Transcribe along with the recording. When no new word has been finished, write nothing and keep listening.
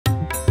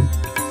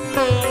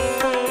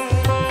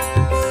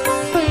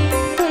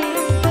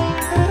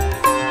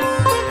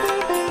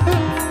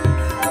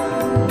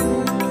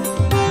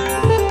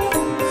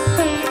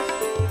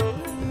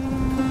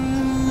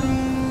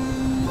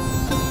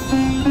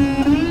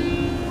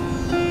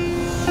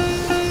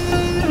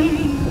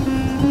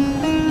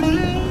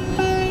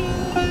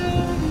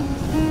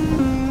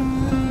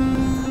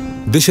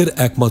দেশের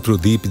একমাত্র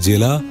দ্বীপ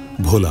জেলা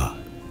ভোলা।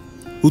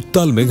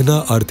 উত্তাল মেঘনা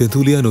আর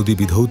তেঁতুলিয়া নদী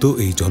বিধৌত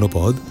এই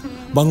জনপদ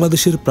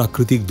বাংলাদেশের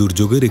প্রাকৃতিক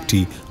দুর্যোগের একটি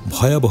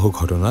ভয়াবহ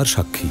ঘটনার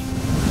সাক্ষী।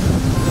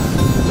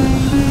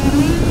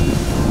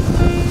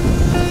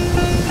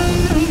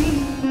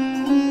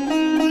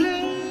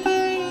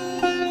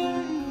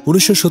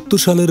 1970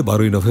 সালের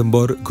 12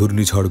 নভেম্বর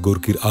ঘূর্ণিঝড়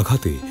গোর্কির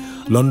আঘাতে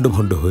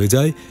লণ্ডভণ্ড হয়ে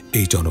যায়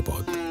এই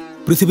জনপদ।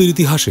 পৃথিবীর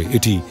ইতিহাসে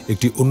এটি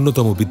একটি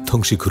অন্যতম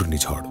বিধ্বংসী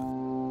ঘূর্ণিঝড়।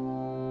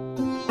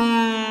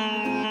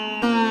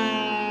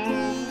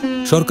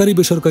 সরকারি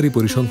বেসরকারি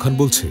পরিসংখ্যান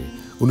বলছে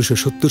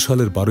 1970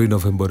 সালের 12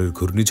 নভেম্বরের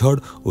ঘূর্ণিঝড়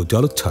ও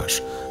জলোচ্ছ্বাস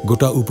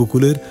গোটা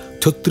উপকূলের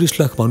 36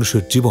 লাখ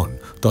মানুষের জীবন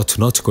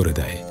তছনছ করে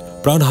দেয়।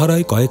 প্রাণ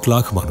হারায় কয়েক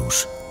লাখ মানুষ,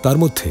 তার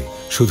মধ্যে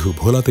শুধু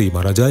ভোলাতেই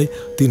মারা যায়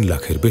 3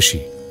 লাখের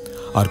বেশি।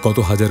 আর কত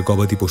হাজার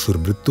গবাদি পশুর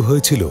মৃত্যু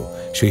হয়েছিল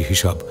সেই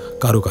হিসাব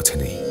কারো কাছে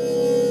নেই।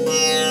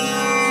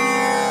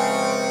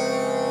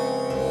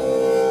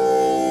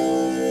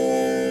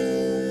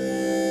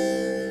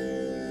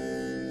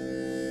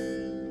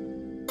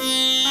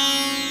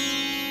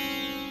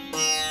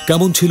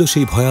 কেমন ছিল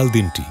সেই ভয়াল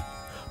দিনটি?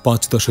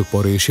 5 দশক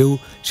পরে এসেও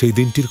সেই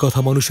দিনটির কথা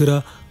মানুষেরা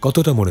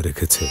কতটা মনে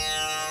রেখেছে?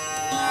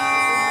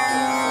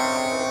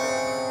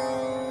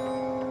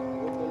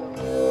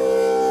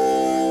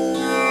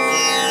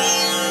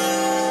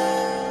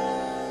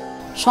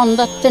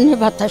 সন্ধ্যার তেনে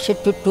বাতাস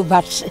একটু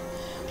বাড়ছে,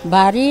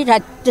 বাড়ি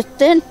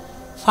রাত্রে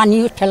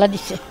পানিও ঠেলা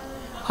দিছে,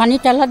 পানি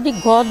ঠেলা দিয়ে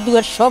ঘর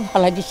দুয়ার সব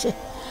হালা দিছে।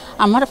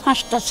 আমার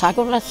 5টা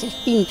ছাগল আছে,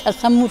 3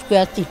 খাঁচা মুরগি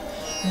আছে,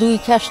 2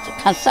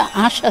 খাঁচা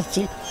আঁশ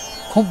আছে,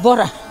 খুব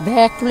বড়া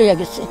ব্যাগ লইয়া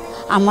গেছে।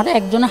 আমার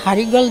একজনে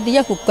হাড়ি গল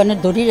দিয়ে হুকানে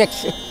ধরি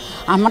রাখছে।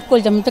 আমার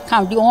কলজামিতে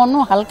খাওয়াটি অন্য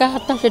হালকা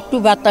হাতাস একটু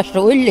বাতাস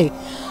রইলে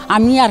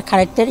আমি আর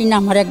খাইতে না,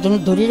 আমার একজনে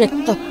ধরি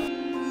রাখত।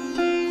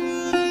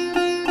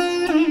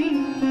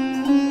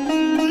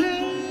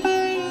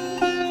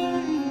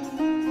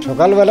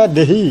 সকালবেলা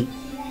দেখি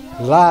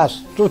লাশ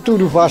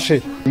চতুর্পাশে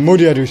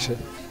মরিয়া রয়েছে,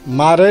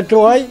 মারে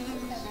টোয়াই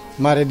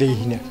মারে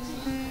দেখি না,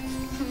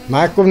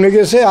 মা কমে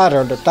গেছে। আর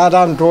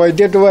তারা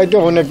টোয়াইতে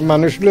অনেক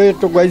মানুষ লয়ে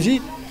টোকাইছি,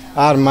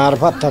 আর মার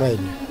পাত্তা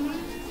পাইনি।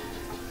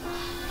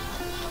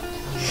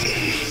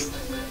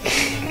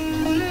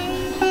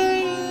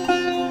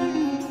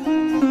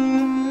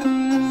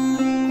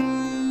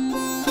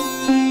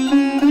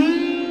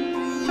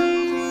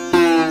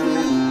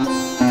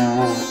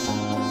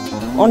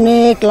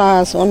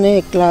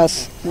 অনেক ক্লাস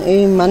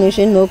এই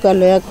মানুষের নৌকা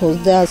লয়া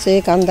খুঁজতে আছে,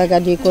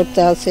 কান্দাকাটি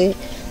করতে আছে।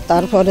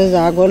 তারপরে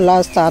জাগর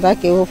লাশ তারা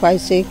কেউ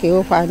পাইছে, কেউ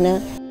পায় না।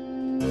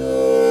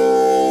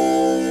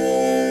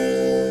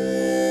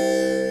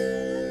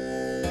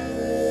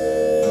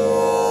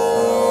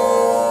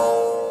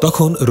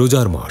 তখন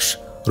রোজার মাস,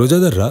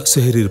 রোজাদাররা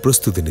সেহরির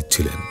প্রস্তুতি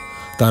নিচ্ছিলেন।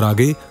 তার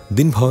আগে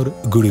দিনভর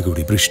গুড়ি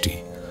গুড়ি বৃষ্টি,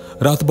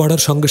 রাত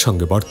বাড়ার সঙ্গে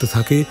সঙ্গে বাড়তে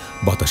থাকে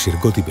বাতাসের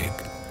গতিবেগ।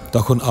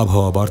 তখন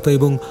আবহাওয়া বার্তা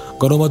এবং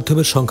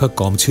গণমাধ্যমের সংখ্যা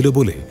কম ছিল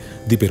বলে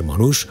দ্বীপের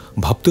মানুষ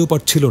ভাবতেও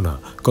পারছিল না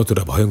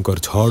কতটা ভয়ঙ্কর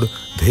ঝড়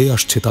ধেয়ে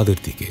আসছে তাদের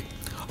দিকে।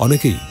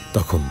 অনেকেই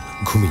তখন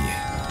ঘুমিয়ে।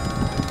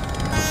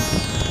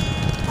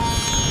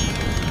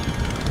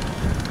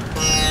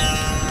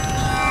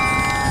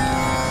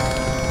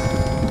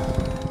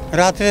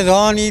 রাত্রে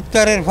যখন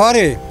ইফতারের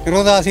পরে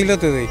রোজা ছিল,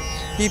 তো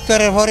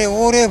ইফতারের পরে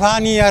ওরে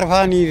ভানি আর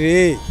ভানি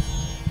রে,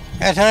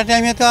 এছাড়া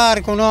টাইমে তো আর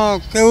কোনো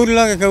কেউর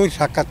লগে কেউর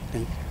সাক্ষাৎ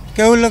নেই,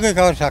 কেউর লগে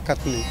কারোর সাক্ষাৎ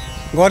নেই।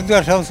 ঘর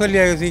দুয়ার সব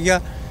চলিয়া গেছি গিয়া,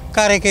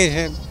 কারে কে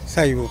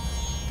চাইব।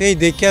 এই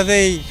দেখিয়া যে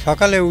এই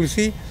সকালে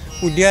উঠছি,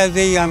 উঠিয়া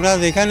যেই আমরা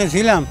যেখানে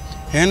ছিলাম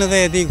হেন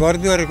এই ঘর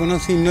দুয়ারে কোনো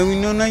চিহ্ন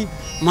ভিন্ন নাই,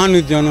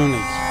 মানুষজনও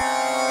নেই।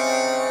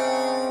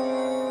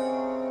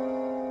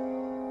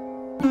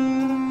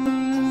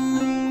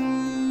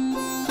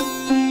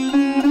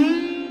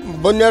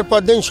 বন্যার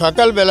পর দিন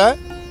সকালবেলা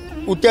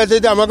উঠে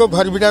যেতে আমাকে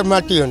ঘর বিটার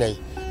মাটিও নেই,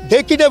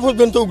 ঢেকিটা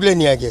পর্যন্ত উগলে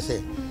নিয়ে গেছে।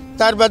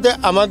 তার বাদে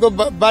আমাকে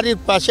বাড়ির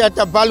পাশে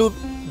একটা বালুর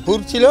ভুর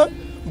ছিল,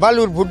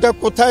 বালুর ভুরটা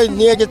কোথায়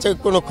নিয়ে গেছে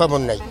কোনো খবর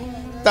নাই।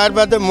 তার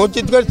বাদে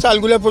মসজিদঘর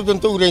চালগুলো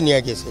পর্যন্ত উড়ে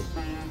নিয়ে গেছে।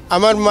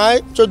 আমার মায়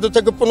 14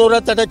 থেকে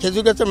 15 একটা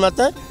খেজুর গাছের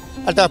মাথায়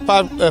একটা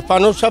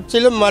পানর সাপ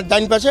ছিল, মার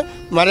ডাইন পাশে,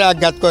 মারে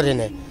আঘাত করে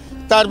নেয়।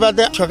 তার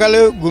বাদে সকালে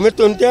ঘুমে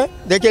তুলতে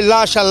দেখে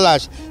লাশ আর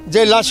লাশ,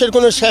 যে লাশের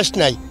কোনো শেষ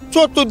নাই,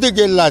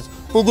 চতুর্দিকে লাশ,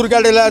 পুকুর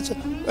কাটে লাশ,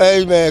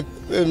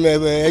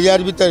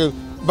 ইয়ার ভিতরে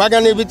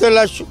বাগানের ভিতরে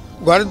লাশ,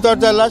 ঘরের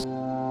দরজার লাশ।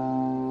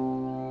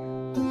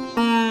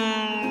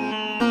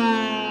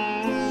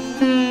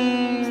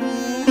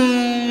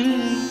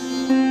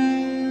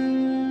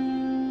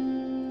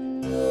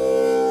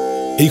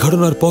 এই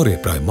ঘটনার পরে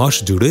প্রায় মাস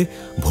জুড়ে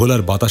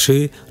ভোলার বাতাসে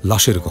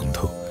লাশের গন্ধ,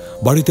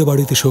 বাড়িতে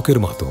বাড়িতে শোকের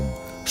মাতম,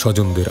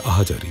 স্বজনদের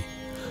আহাজারি।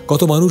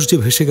 কত মানুষ যে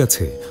ভেসে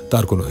গেছে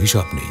তার কোনো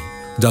হিসাব নেই।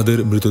 যাদের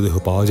মৃতদেহ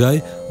পাওয়া যায়,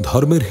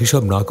 ধর্মের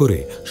হিসাব না করে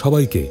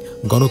সবাইকে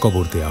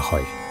গণকবর দেয়া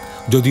হয়,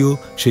 যদিও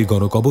সেই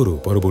গণকবরও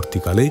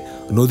পরবর্তীকালে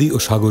নদী ও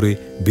সাগরে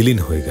বিলীন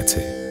হয়ে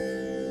গেছে।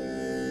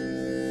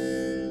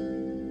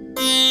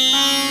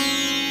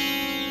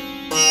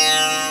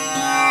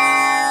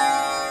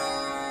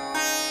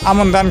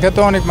 আমন ধান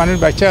খেতে অনেক মানুষ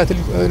বাচ্চা আছে,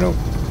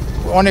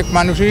 অনেক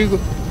মানুষই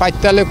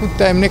পাইতালে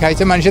কুত্তা এমনি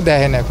খাইছে, মানুষে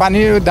দেখে না। পানি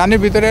ধানের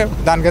ভিতরে,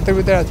 ধান ক্ষেতের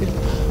ভিতরে আছে।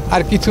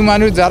 আর কিছু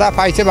মানুষ যারা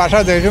পাইছে, বাসা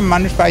যেসব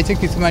মানুষ পাইছে,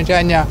 কিছু মানুষ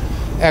আইনা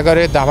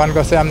এগারে দাবান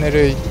করছে আপনার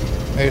ওই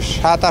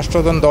 7-8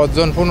 জন, 10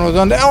 জন, 15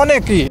 জন,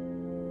 অনেকই।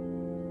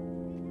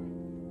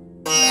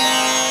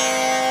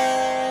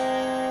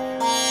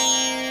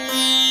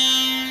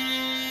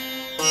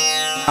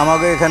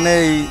 আমাকে এখানে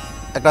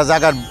একটা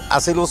জায়গার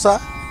আছে লোসা,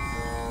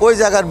 ওই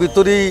জায়গার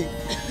ভিতরেই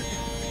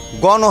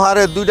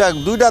গণহারে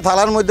দুইটা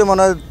থালার মধ্যে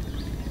মনে হয়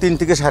 3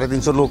 থেকে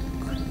 350 লোক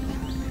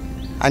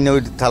আইনে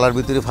ওই থালার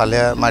ভিতরে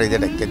ফালিয়া মারিতে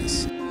ডাকিয়ে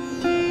দিচ্ছে।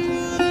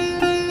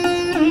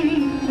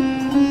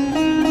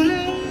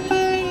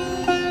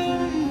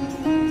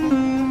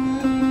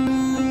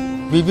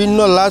 বিভিন্ন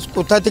লাশ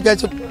কোথা থেকে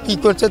আছে কী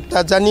করছে তা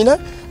জানি না।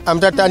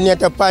 আমরা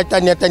টানিয়াটা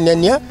টানিয়া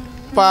নিয়ে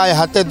পায়ে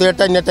হাতে ধরে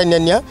টানিয়া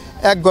নিয়ে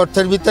এক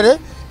গর্তের ভিতরে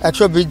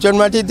 120 জন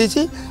মাটি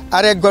দিছি,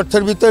 আর এক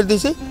গর্তের ভিতরে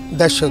দিছি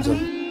 150 জন।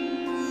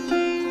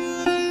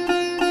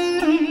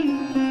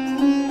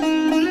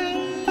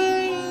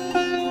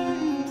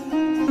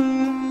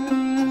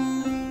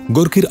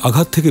 গোর্কির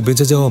আঘাত থেকে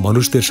বেঁচে যাওয়া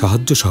মানুষদের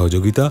সাহায্য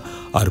সহযোগিতা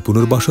আর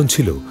পুনর্বাসন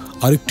ছিল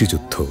আরেকটি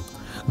যুদ্ধ।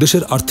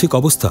 দেশের আর্থিক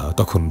অবস্থা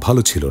তখন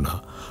ভালো ছিল না।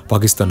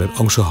 পাকিস্তানের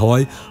অংশ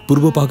হওয়ায়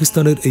পূর্ব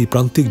পাকিস্তানের এই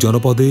প্রান্তিক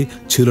জনপদে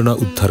ছিল না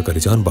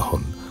উদ্ধারকারী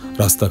যানবাহন,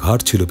 রাস্তাঘাট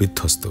ছিল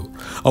বিধ্বস্ত।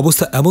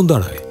 অবস্থা এমন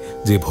দাঁড়ায়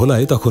যে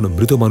ভোলায় তখন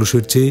মৃত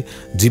মানুষের চেয়ে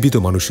জীবিত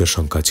মানুষের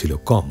সংখ্যা ছিল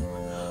কম।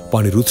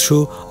 পানির উৎস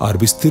আর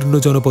বিস্তীর্ণ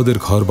জনপদের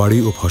ঘরবাড়ি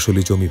ও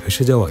ফসলি জমি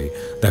ভেসে যাওয়ায়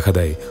দেখা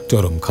দেয়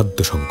চরম খাদ্য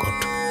সংকট।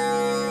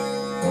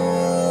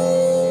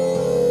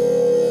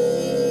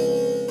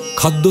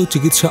 খাদ্য,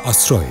 চিকিৎসা,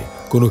 আশ্রয়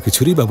কোনো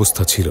কিছুরই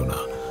ব্যবস্থা ছিল না।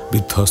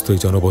 বিধ্বস্ত এই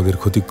জনপদের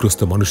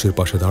ক্ষতিগ্রস্ত মানুষের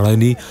পাশে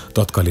দাঁড়ায়নি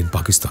তৎকালীন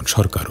পাকিস্তান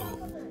সরকারও।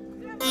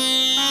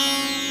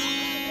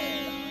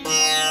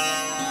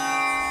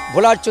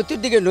 ভোলার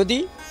চতুর্দিকে নদী,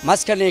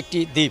 মাঝখানে একটি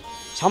দ্বীপ।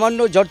 সামান্য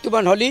ঝড়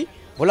তুফান হলেই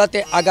ভোলাতে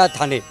আঘাত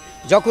হানে।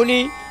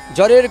 যখনই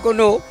জ্বরের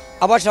কোনো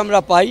আভাস আমরা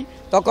পাই,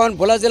 তখন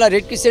ভোলা জেলা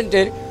রেড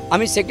ক্রিসেন্টের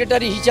আমি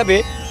সেক্রেটারি হিসাবে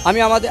আমি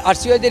আমাদের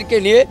আরসিওদেরকে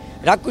নিয়ে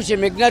রাক্ষসে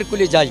মেঘনার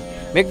কুলে যাই।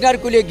 মেঘনার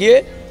কুলে গিয়ে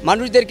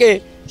মানুষদেরকে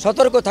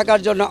সতর্ক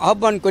থাকার জন্য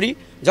আহ্বান করি।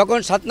 যখন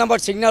 7 নম্বর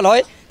সিগন্যাল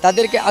হয়,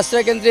 তাদেরকে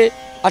আশ্রয়কেন্দ্রে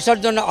আসার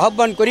জন্য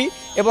আহ্বান করি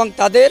এবং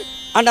তাদের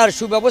আনার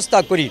সুব্যবস্থা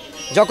করি।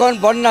 যখন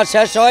বন্যা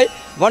শেষ হয়,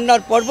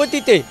 বন্যার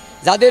পরবর্তীতে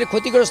যাদের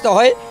ক্ষতিগ্রস্ত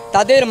হয়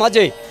তাদের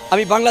মাঝে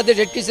আমি বাংলাদেশ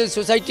রেড ক্রিসেন্ট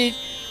সোসাইটির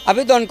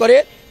আবেদন করে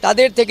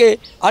তাদের থেকে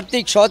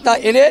আর্থিক সহায়তা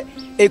এনে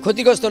এই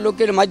ক্ষতিগ্রস্ত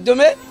লোকের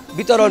মাধ্যমে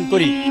বিতরণ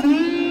করি।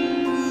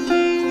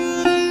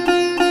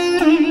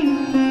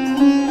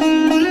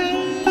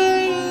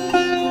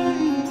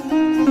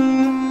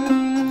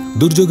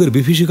 দুর্যোগের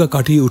বিভীষিকা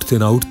কাটিয়ে উঠতে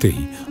না উঠতেই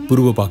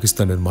পূর্ব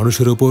পাকিস্তানের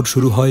মানুষের ওপর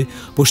শুরু হয়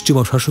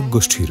পশ্চিমা শাসক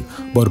গোষ্ঠীর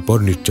বর্বর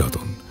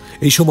নির্যাতন।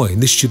 এই সময়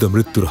নিশ্চিত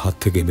মৃত্যুর হাত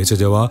থেকে বেঁচে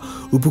যাওয়া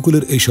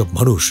উপকূলের এইসব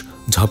মানুষ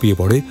ঝাঁপিয়ে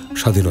পড়ে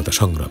স্বাধীনতা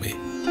সংগ্রামে।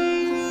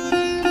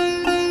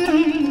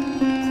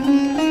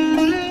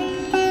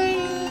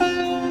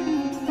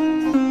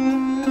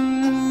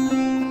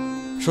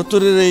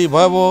 সত্তরের এই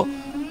ভয়াবহ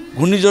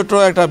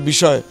ঘূর্ণিঝড় একটা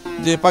বিষয়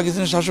যে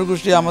পাকিস্তানি শাসক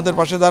গোষ্ঠী আমাদের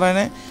পাশে দাঁড়ায়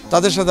নেয়,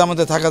 তাদের সাথে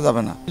আমাদের থাকা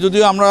যাবে না।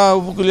 যদিও আমরা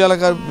উপকূলীয়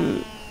এলাকার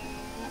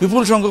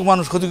বিপুল সংখ্যক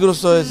মানুষ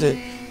ক্ষতিগ্রস্ত হয়েছে,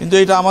 কিন্তু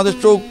এটা আমাদের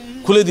চোখ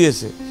খুলে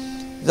দিয়েছে,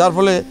 যার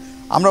ফলে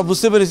আমরা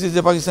বুঝতে পেরেছি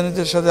যে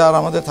পাকিস্তানিদের সাথে আর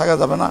আমাদের থাকা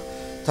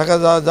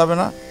যাবে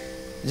না।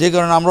 যে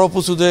কারণে আমরাও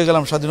প্রস্তুত হয়ে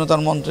গেলাম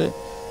স্বাধীনতার মন্ত্রে।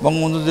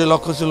 বঙ্গবন্ধুর যে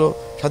লক্ষ্য ছিল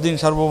স্বাধীন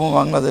সার্বভৌম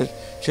বাংলাদেশ,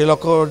 সেই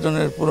লক্ষ্য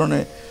অর্জনের পূরণে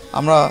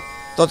আমরা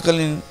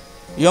তৎকালীন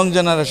ইয়ং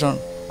জেনারেশন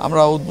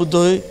আমরা উদ্বুদ্ধ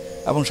হই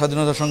এবং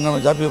স্বাধীনতা সংগ্রামে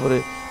ঝাঁপিয়ে পড়ে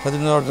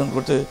স্বাধীনতা অর্জন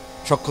করতে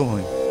সক্ষম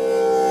হই।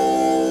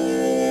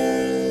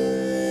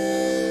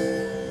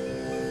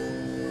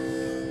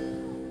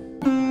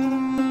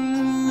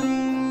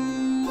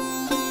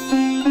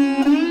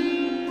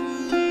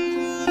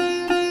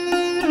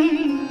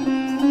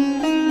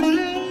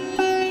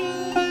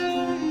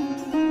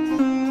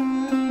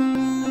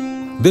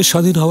 দেশ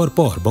স্বাধীন হওয়ার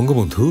পর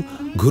বঙ্গবন্ধু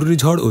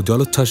ঘূর্ণিঝড় ও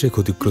জলোচ্ছ্বাসে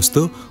ক্ষতিগ্রস্ত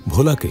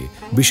ভোলাকে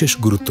বিশেষ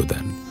গুরুত্ব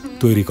দেন।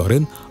 তৈরি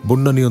করেন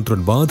বন্যা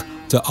নিয়ন্ত্রণ বাঁধ,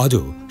 যা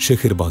আজও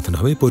শেখের বাঁধ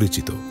নামে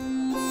পরিচিত।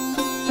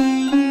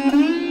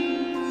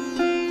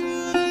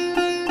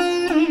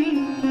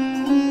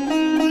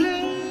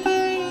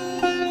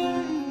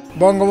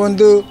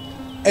 বঙ্গবন্ধু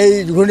এই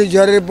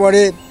ঘূর্ণিঝড়ের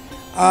পরে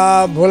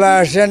ভোলা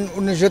আসেন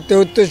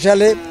 1973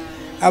 সালে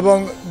এবং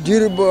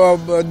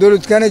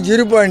দরুদ খানের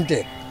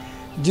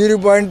জিরো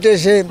পয়েন্টে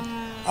সে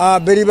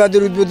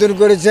বেড়িবাঁধের উদ্বোধন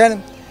করেছেন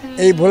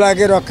এই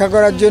ভোলাকে রক্ষা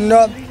করার জন্য।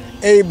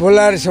 এই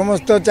ভোলার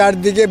সমস্ত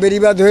চারদিকে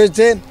বেড়িবাঁধ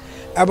হয়েছে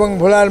এবং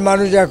ভোলার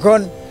মানুষ এখন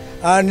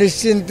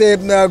নিশ্চিন্তে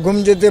ঘুম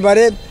যেতে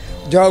পারে।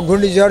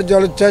 ঘূর্ণিঝড়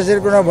জলোচ্ছ্বাসের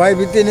কোনো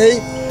ভয়ভীতি নেই।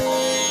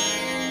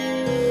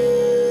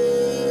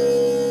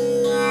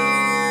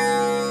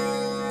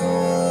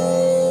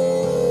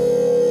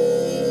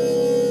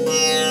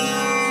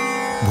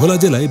 ভোলা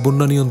জেলায়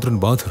বন্যা নিয়ন্ত্রণ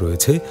বাঁধ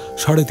রয়েছে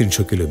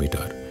 350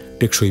 কিলোমিটার,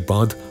 টেকসই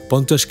বাঁধ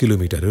 50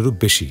 কিলোমিটারেরও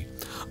বেশি।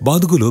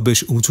 বাঁধগুলো বেশ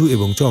উঁচু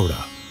এবং চওড়া,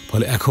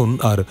 ফলে এখন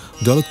আর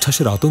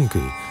জলোচ্ছ্বাসের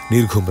আতঙ্কে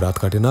নির্ঘুম রাত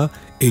কাটে না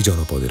এই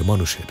জনপদের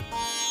মানুষের।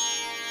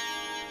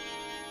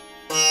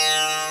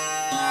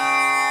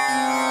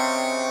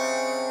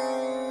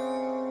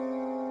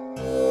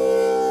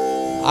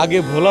 আগে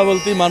ভোলা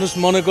বলতেই মানুষ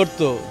মনে করত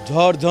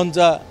ঝড়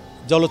ঝঞ্ঝা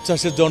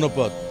জলোচ্ছ্বাসের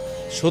জনপদ।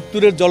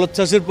 70-এর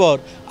জলোচ্ছ্বাসের পর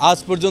আজ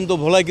পর্যন্ত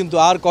ভোলায় কিন্তু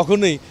আর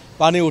কখনোই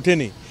পানি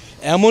ওঠেনি।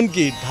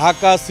 এমনকি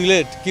ঢাকা,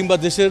 সিলেট কিংবা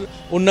দেশের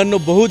অন্যান্য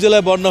বহু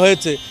জেলায় বন্যা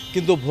হয়েছে,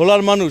 কিন্তু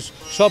ভোলার মানুষ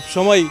সব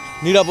সময়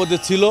নিরাপদে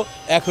ছিল,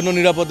 এখনও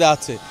নিরাপদে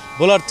আছে।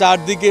 ভোলার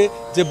চারদিকে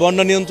যে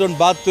বন্যা নিয়ন্ত্রণ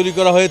বাঁধ তৈরি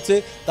করা হয়েছে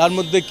তার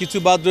মধ্যে কিছু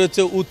বাঁধ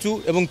রয়েছে উঁচু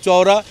এবং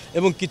চওড়া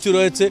এবং কিছু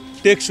রয়েছে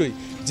টেকসই,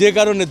 যে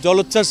কারণে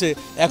জলোচ্ছ্বাসে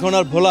এখন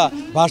আর ভোলা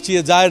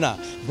ভাসিয়ে যায় না।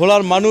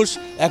 ভোলার মানুষ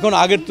এখন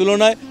আগের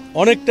তুলনায়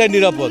অনেকটাই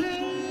নিরাপদ।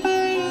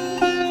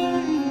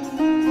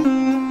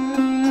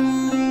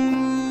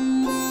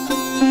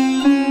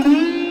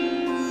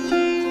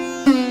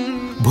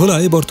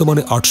 ভোলায়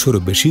বর্তমানে 800-এরও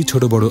বেশি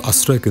ছোট বড়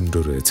আশ্রয় কেন্দ্র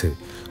রয়েছে।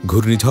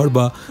 ঘূর্ণিঝড়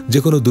বা যে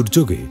কোনো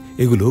দুর্যোগে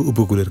এগুলো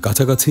উপকূলের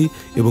কাছাকাছি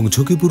এবং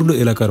ঝুঁকিপূর্ণ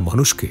এলাকার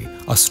মানুষকে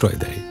আশ্রয়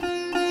দেয়।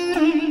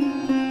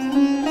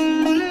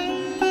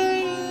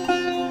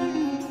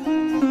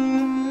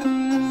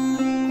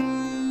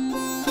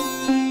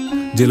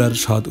 জেলার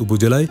 7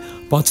 উপজেলায়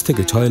 5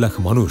 থেকে 6 লাখ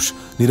মানুষ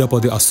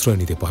নিরাপদে আশ্রয়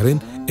নিতে পারেন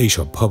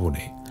এইসব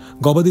ভবনে।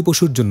 গবাদি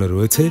পশুর জন্য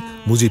রয়েছে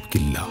মুজিব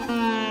কিল্লা।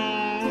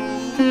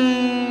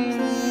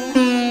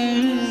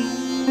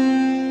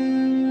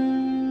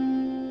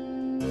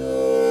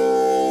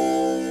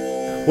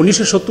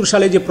 1970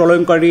 সালে যে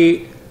প্রলয়ঙ্কারী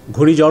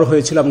ঘূর্ণিঝড়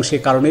হয়েছিল এবং সে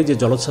কারণে যে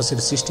জলোচ্ছ্বাসের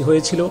সৃষ্টি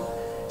হয়েছিল,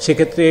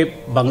 সেক্ষেত্রে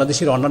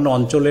বাংলাদেশের অন্যান্য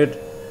অঞ্চলের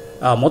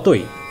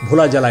মতোই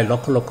ভোলা জেলায়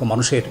লক্ষ লক্ষ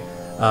মানুষের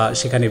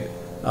সেখানে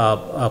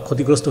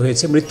ক্ষতিগ্রস্ত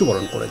হয়েছে,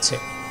 মৃত্যুবরণ করেছে।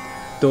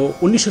 তো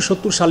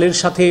 1970 সালের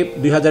সাথে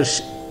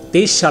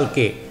 2023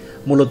 সালকে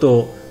মূলত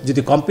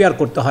যদি কম্পেয়ার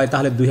করতে হয়,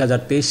 তাহলে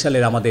 2023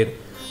 সালের আমাদের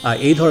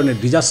এই ধরনের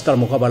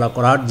ডিজাস্টার মোকাবেলা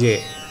করার যে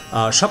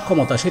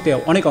সক্ষমতা, সেটা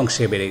অনেক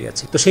অংশে বেড়ে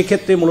গেছে। তো সেই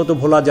ক্ষেত্রে মূলত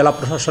ভোলা জেলা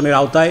প্রশাসনের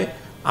আওতায়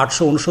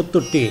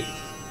 869টি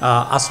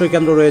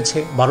আশ্রয়কেন্দ্র রয়েছে,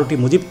 12টি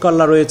মুজিব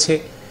কাল্লা রয়েছে।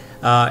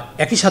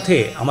 একই সাথে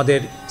আমাদের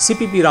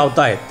সিপিপির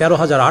আওতায়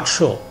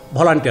 13,800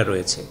 ভলান্টিয়ার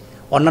রয়েছে।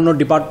 অন্যান্য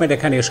ডিপার্টমেন্ট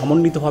এখানে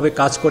সমন্বিতভাবে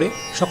কাজ করে।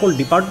 সকল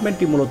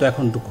ডিপার্টমেন্টই মূলত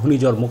এখন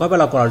ঘূর্ণিঝড়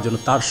মোকাবেলা করার জন্য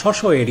তার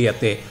স্ব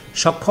এরিয়াতে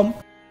সক্ষম।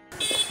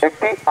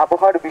 একটি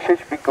আবহাওয়ার বিশেষ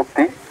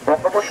বিজ্ঞপ্তি।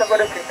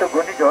 বঙ্গোপসাগরে সৃষ্ট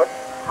ঘূর্ণিঝড়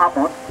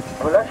হামন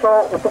ভোলা সহ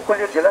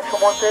উপকূলীয়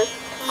জেলাসমূহকে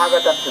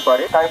আঘাত আনতে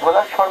পারে, তাই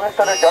ভোলার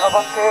সর্বস্তরের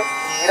জনগণকে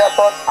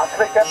নিরাপদ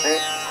আশ্রয় কেন্দ্রে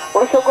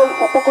ওই সকল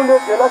উপকূলীয়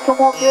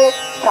জেলাসমূহকে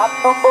 7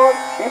 নম্বর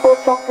বিপদ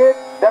সংকেত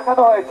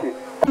দেখানো হয়েছে।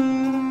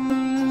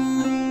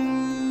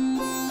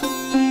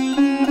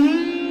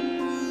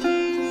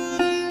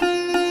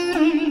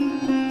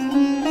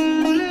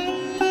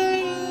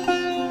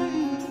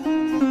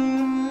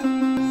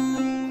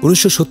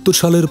 উনিশশো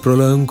সালের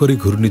প্রলয়ঙ্করী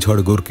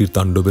ঘূর্ণিঝড় গোর্কির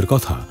তাণ্ডবের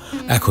কথা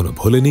এখনো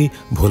ভোলেনি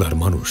ভোলার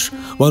মানুষ।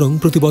 বরং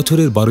প্রতি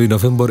বছরের 12ই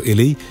নভেম্বর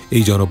এলেই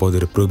এই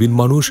জনপদের প্রবীণ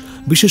মানুষ,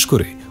 বিশেষ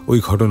করে ওই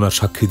ঘটনার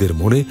সাক্ষীদের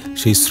মনে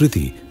সেই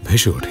স্মৃতি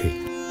ভেসে ওঠে।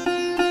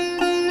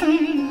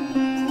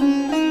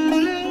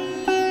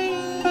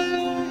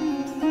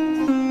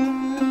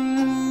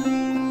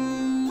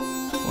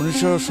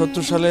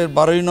 1970 সালের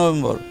 12ই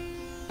নভেম্বর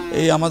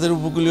এই আমাদের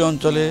উপকূলীয়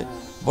অঞ্চলে,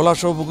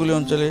 ভোলাসহ উপকূলীয়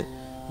অঞ্চলে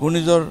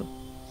ঘূর্ণিঝড়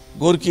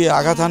গোর্কি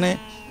আঘাত হানে।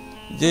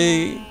 যেই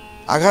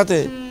আঘাতে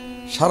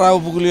সারা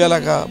উপকূলীয়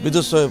এলাকা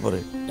বিধ্বস্ত হয়ে পড়ে।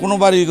 কোনো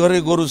বাড়ি ঘরে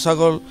গরু,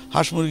 ছাগল,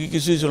 হাঁস, মুরগি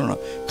কিছুই ছিল না,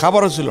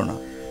 খাবারও ছিল না,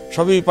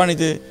 সবই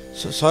পানিতে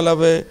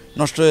সয়লাবে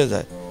নষ্ট হয়ে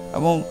যায়।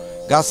 এবং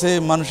গাছে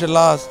মানুষের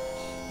লাশ,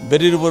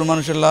 বেড়ির উপর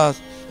মানুষের লাশ,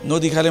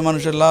 নদী খালে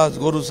মানুষের লাশ,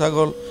 গরু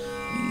ছাগল,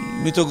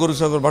 মৃত গরু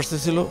ছাগল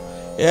ভাসতেছিল।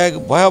 এক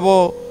ভয়াবহ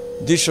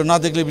দৃশ্য, না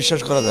দেখলে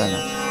বিশ্বাস করা যায়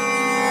না।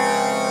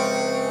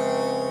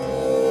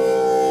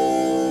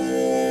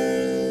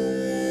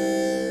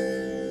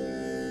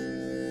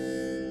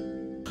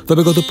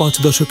 তবে গত 5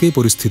 দশকে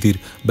পরিস্থিতির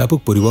ব্যাপক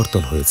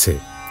পরিবর্তন হয়েছে।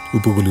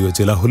 উপকূলীয়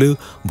জেলা হলেও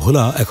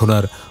ভোলা এখন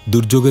আর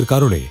দুর্যোগের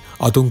কারণে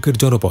আতঙ্কের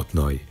জনপদ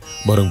নয়,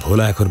 বরং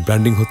ভোলা এখন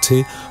ব্র্যান্ডিং হচ্ছে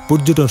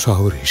পর্যটন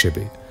শহর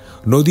হিসেবে।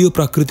 নদী ও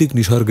প্রাকৃতিক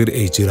নিসর্গের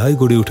এই জেলায়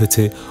গড়ে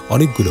উঠেছে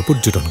অনেকগুলো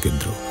পর্যটন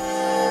কেন্দ্র।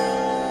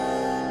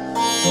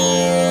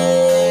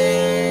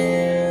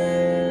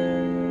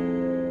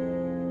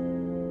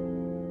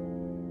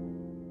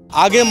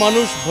 আগে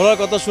মানুষ ভোলার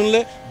কথা শুনলে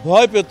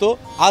ভয় পেত,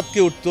 আতকে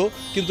উঠত,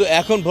 কিন্তু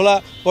এখন ভোলা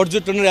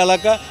পর্যটনের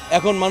এলাকা।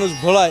 এখন মানুষ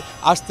ভোলায়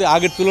আসতে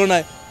আগের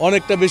তুলনায়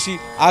অনেকটা বেশি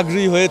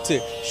আগ্রহী হয়েছে।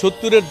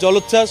 70-এর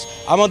জলোচ্ছ্বাস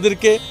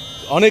আমাদেরকে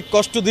অনেক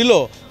কষ্ট দিল,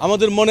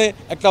 আমাদের মনে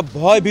একটা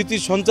ভয় ভীতি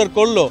সঞ্চার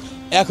করলো।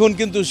 এখন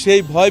কিন্তু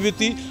সেই ভয়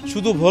ভীতি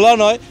শুধু ভোলা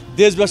নয়,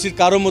 দেশবাসীর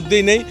কারো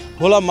মধ্যেই নেই।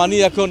 ভোলা মানি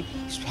এখন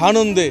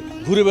আনন্দে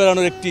ঘুরে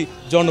বেড়ানোর একটি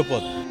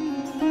জনপদ।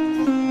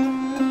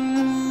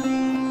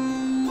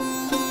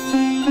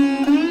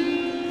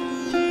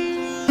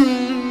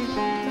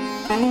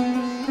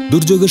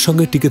 দুর্যোগের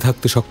সঙ্গে টিকে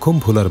থাকতে সক্ষম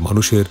ভোলার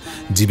মানুষের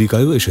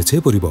জীবিকায়ও এসেছে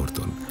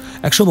পরিবর্তন।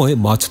 একসময়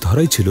মাছ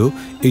ধরাই ছিল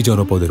এই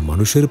জনপদের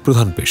মানুষের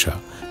প্রধান পেশা,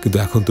 কিন্তু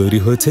এখন তৈরি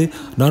হয়েছে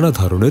নানা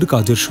ধরনের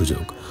কাজের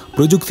সুযোগ।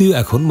 প্রযুক্তিও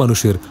এখন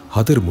মানুষের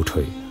হাতের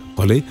মুঠোয়,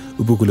 ফলে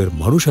উপকূলের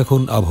মানুষ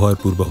এখন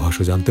আবহাওয়ার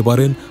পূর্বাভাসও জানতে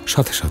পারেন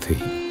সাথে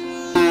সাথেই।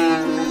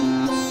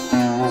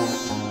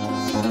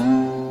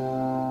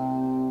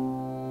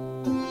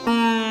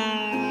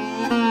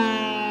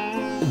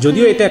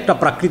 যদিও এটা একটা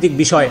প্রাকৃতিক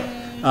বিষয়,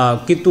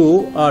 কিন্তু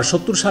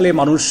 70 সালে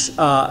মানুষ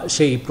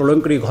সেই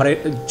প্রলয়ঙ্করী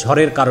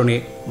ঝড়ের কারণে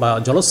বা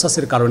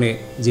জলোচ্ছ্বাসের কারণে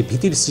যে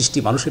ভীতির সৃষ্টি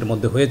মানুষের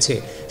মধ্যে হয়েছে,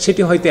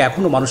 সেটি হয়তো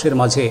এখনও মানুষের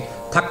মাঝে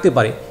থাকতে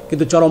পারে।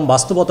 কিন্তু চরম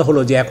বাস্তবতা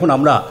হলো যে এখন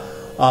আমরা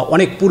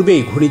অনেক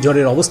পূর্বেই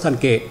ঘূর্ণিঝড়ের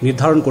অবস্থানকে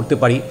নির্ধারণ করতে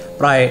পারি।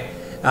 প্রায়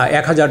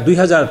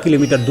 1000-2000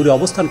 কিলোমিটার দূরে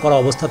অবস্থান করা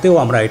অবস্থাতেও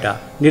আমরা এটা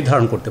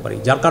নির্ধারণ করতে পারি,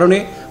 যার কারণে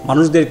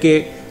মানুষদেরকে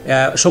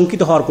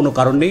শঙ্কিত হওয়ার কোনো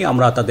কারণ নেই।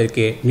 আমরা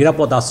তাদেরকে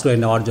নিরাপদ আশ্রয়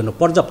নেওয়ার জন্য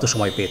পর্যাপ্ত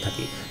সময় পেয়ে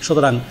থাকি।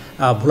 সুতরাং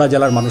ভোলা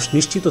জেলার মানুষ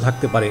নিশ্চিত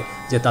থাকতে পারে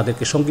যে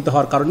তাদেরকে শঙ্কিত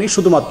হওয়ার কারণেই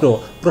শুধুমাত্র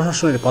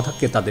প্রশাসনের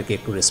কথাকে তাদেরকে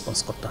একটু রেসপন্স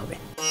করতে হবে।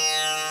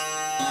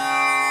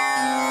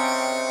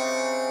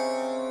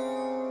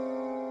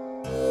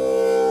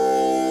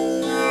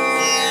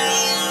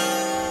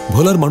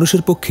 ভোলার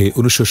মানুষের পক্ষে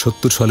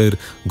 1970 সালের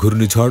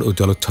ঘূর্ণিঝড় ও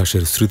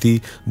জলোচ্ছ্বাসের স্মৃতি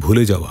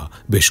ভুলে যাওয়া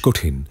বেশ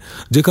কঠিন,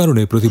 যে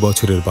কারণে প্রতি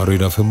বছরের 12ই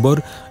নভেম্বর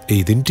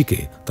এই দিনটিকে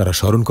তারা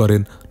স্মরণ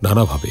করেন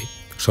নানাভাবে,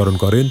 স্মরণ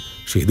করেন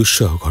সেই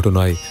দুঃসহ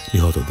ঘটনায়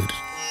নিহতদের।